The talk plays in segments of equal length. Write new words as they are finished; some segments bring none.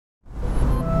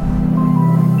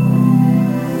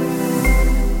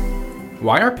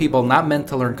Why are people not meant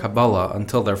to learn Kabbalah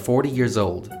until they're 40 years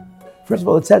old? First of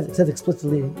all, it says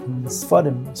explicitly in the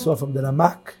Sfarim, saw from the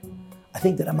Ramak. I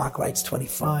think the Ramak writes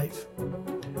 25.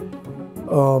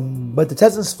 But it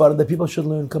says in Sfarim that people should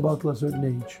learn Kabbalah to a certain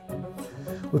age.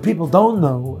 What people don't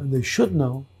know, and they should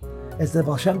know, is that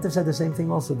Baal Shem Tov said the same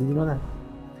thing also. Did you know that?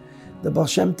 The Baal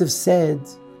Shem Tov said,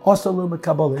 also learn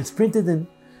Kabbalah. It's printed in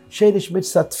Shedish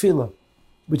Mitzvah Tefillah,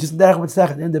 which is in Derech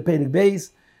Mitzvah, in the Perek Beis,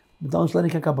 but don't learn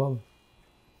Kabbalah.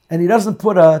 And he doesn't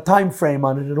put a time frame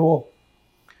on it at all.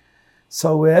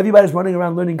 So everybody's running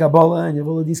around learning Kabbalah, and you have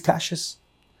all of these kashas.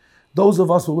 Those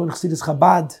of us who learn Chassidus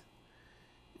Chabad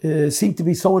seem to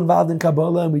be so involved in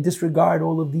Kabbalah, and we disregard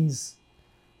all of these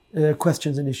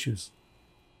questions and issues.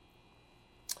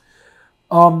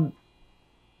 I'm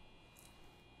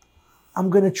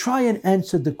going to try and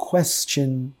answer the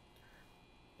question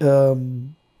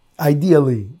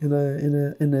ideally in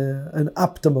an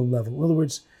optimal level. In other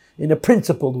words, in a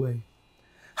principled way.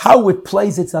 How it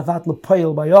plays its avat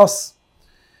l'poel by us,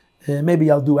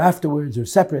 maybe I'll do afterwards or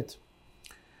separate.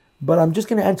 But I'm just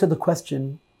going to answer the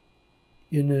question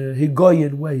in a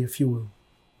Higoyan way, if you will.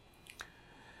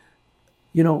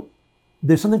 You know,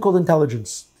 there's something called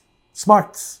intelligence.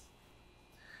 Smarts.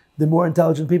 The more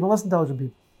intelligent people, less intelligent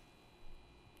people.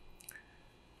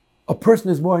 A person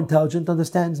who's more intelligent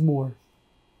understands more.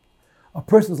 A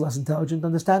person who's less intelligent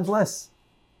understands less.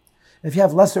 If you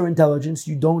have lesser intelligence,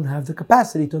 you don't have the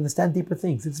capacity to understand deeper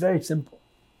things. It's very simple.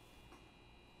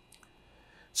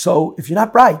 So if you're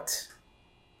not bright,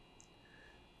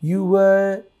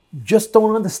 you just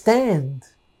don't understand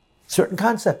certain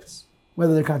concepts,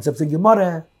 whether they're concepts in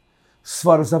Gemara,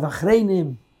 Svaros of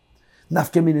Achreinim,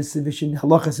 Nafkeminis Vishin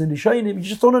Halachas and Rishonim, you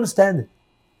just don't understand it.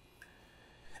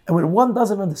 And when one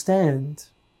doesn't understand,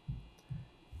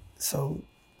 so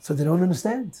they don't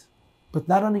understand. But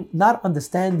not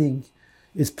understanding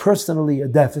is personally a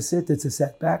deficit, it's a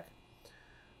setback,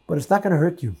 but it's not going to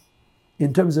hurt you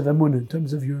in terms of emunah, in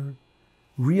terms of your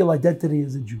real identity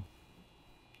as a Jew.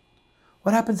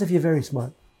 What happens if you're very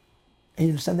smart and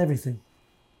you understand everything,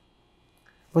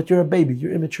 but you're a baby,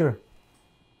 you're immature?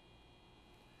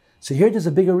 So here there's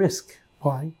a bigger risk.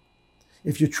 Why?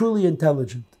 If you're truly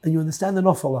intelligent and you understand an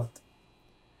awful lot,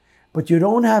 but you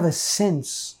don't have a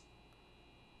sense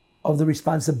of the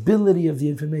responsibility of the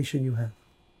information you have.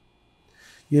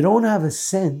 You don't have a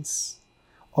sense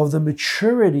of the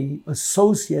maturity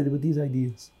associated with these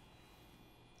ideas.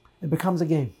 It becomes a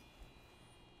game.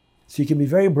 So you can be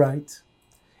very bright,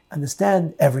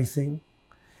 understand everything,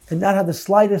 and not have the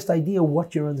slightest idea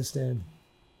what you're understanding.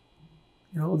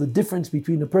 You know, the difference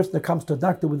between a person that comes to a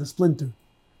doctor with a splinter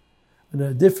and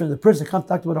the person that comes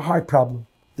to a doctor with a heart problem.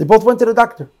 They both went to the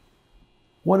doctor.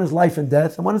 One is life and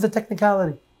death, and one is a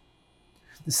technicality.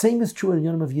 The same is true in the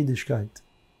Yom of Yiddishkeit.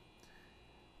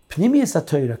 Pnimiyas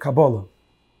HaTorah, Kabbalah,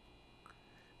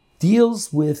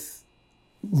 deals with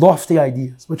lofty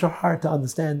ideas, which are hard to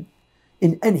understand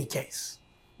in any case.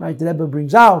 Right? The Rebbe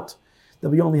brings out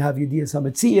that we only have Yediyas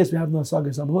HaMetzias, we have no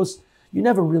Sagas HaMhus. You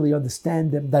never really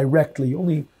understand them directly. You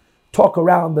only talk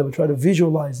around them and try to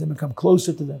visualize them and come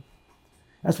closer to them.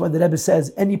 That's why the Rebbe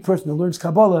says any person who learns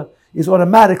Kabbalah is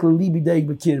automatically Libi Deig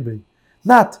B'Kirbi.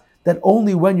 Not that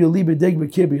only when you're Libi Deig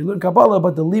B'Kirbi you learn Kabbalah,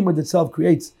 but the limud itself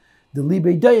creates the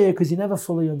Libi Deig because you never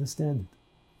fully understand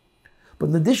it. But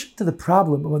in addition to the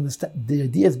problem of the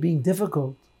ideas being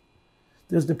difficult,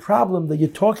 there's the problem that you're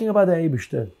talking about the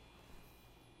Eibishter.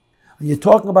 And you're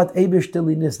talking about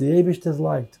Eibishterliness, the Eibishter's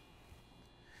light.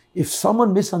 If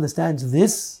someone misunderstands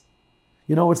this,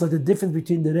 you know, it's like the difference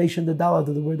between the Reish and the Dalet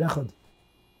of the word Echad.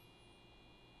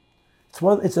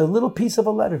 It's a little piece of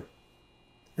a letter.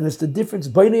 And it's the difference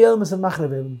Beinei Elmas and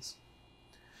Machrev Elmas.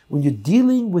 When you're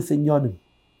dealing with Inyanim,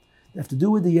 they have to do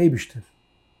with the Eibishter.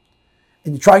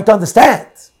 And you're trying to understand,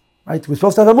 right? We're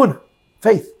supposed to have Amunah,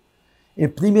 faith.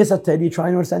 In Pnimiyas HaTorah, you're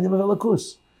trying to understand Yom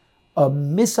Velakus. A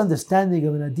misunderstanding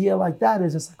of an idea like that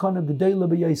is a sakana gedola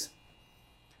b'yosef.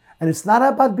 And it's not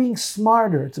about being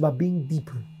smarter, it's about being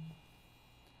deeper.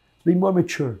 Being more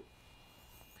mature.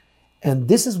 And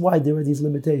this is why there are these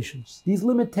limitations. These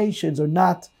limitations are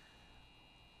not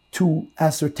to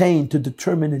ascertain, to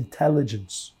determine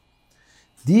intelligence.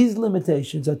 These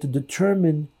limitations are to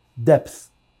determine depth,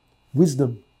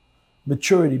 wisdom,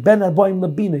 maturity. Ben Arboim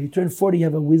Labina, you turn 40, you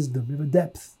have a wisdom, you have a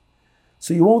depth.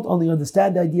 So you won't only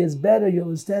understand the ideas better, you'll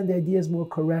understand the ideas more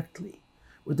correctly,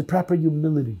 with the proper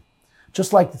humility.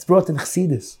 Just like it's brought in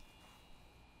Chassidus,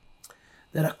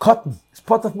 that a cotton is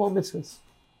part of more mitzvahs.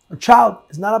 A child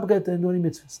is not obligated to do any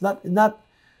mitzvahs, not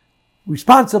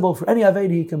responsible for any aved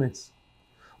he commits.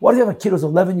 What if you have a kid who's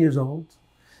 11 years old,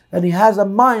 and he has a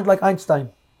mind like Einstein,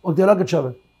 or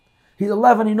Rogatchover? He's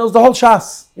 11, he knows the whole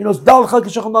Shas. He knows Dal Chalke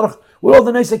Shulchan Aruch with all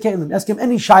the Neisei Kelim. Ask him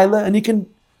any Shaila and he can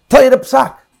tell you the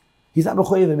Psak. He's not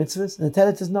Mechuyev mitzvahs. And the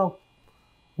Teretz says no.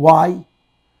 Why?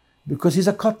 Because he's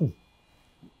a cotton.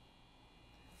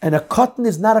 And a cotton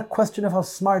is not a question of how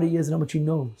smart he is and how much he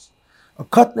knows. A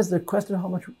cotton is the question of how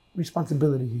much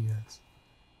responsibility he has.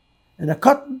 And a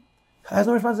cotton has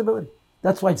no responsibility.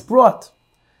 That's why it's brought.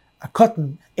 A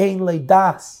cotton ain't lay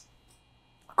das.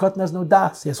 A cotton has no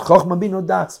das. He has chokhmah bi no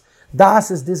das.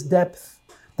 Das is this depth.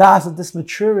 Das is this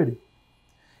maturity.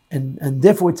 And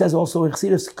therefore it says also in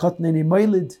Chassidus, cotton ain't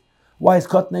moilid. Why is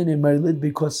cotton ain't moilid?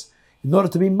 Because in order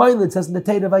to be moilid, it says in the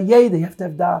Torah of Ayeda, you have to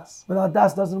have das. Without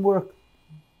das, it doesn't work.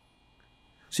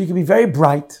 So you can be very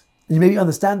bright, and you maybe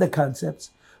understand the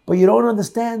concepts, but you don't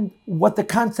understand what the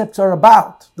concepts are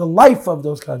about, the life of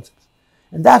those concepts.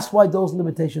 And that's why those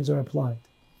limitations are applied.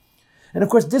 And of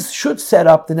course, this should set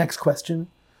up the next question.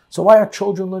 So why are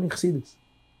children learning Chassidus?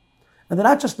 And they're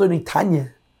not just learning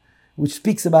Tanya, which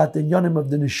speaks about the Yonim of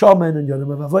the Neshama and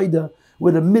Yonim of Avodah,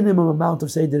 with a minimum amount of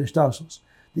Seder Ishtalshus.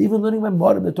 They're even learning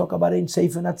Memorim, they talk about Ein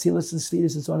Sefer, Atzilus, and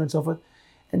Sfiris, and so on and so forth.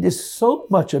 And there's so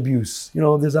much abuse.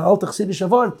 There's an Alter Chassidish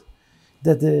Avot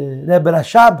that the Rebbe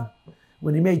Rashab,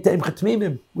 when he made Teim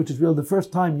Chetmimim, which is really the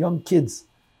first time young kids,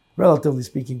 relatively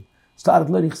speaking, started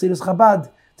learning Chassidus Chabad,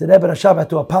 the Rebbe Rashab had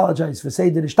to apologize for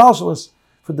Seder Ishtalshus,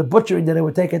 for the butchering that they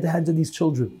would take at the hands of these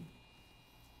children.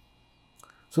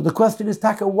 So the question is,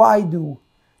 Taka, why do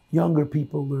younger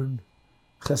people learn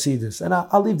Chassidus? And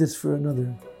I'll leave this for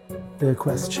another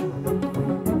question.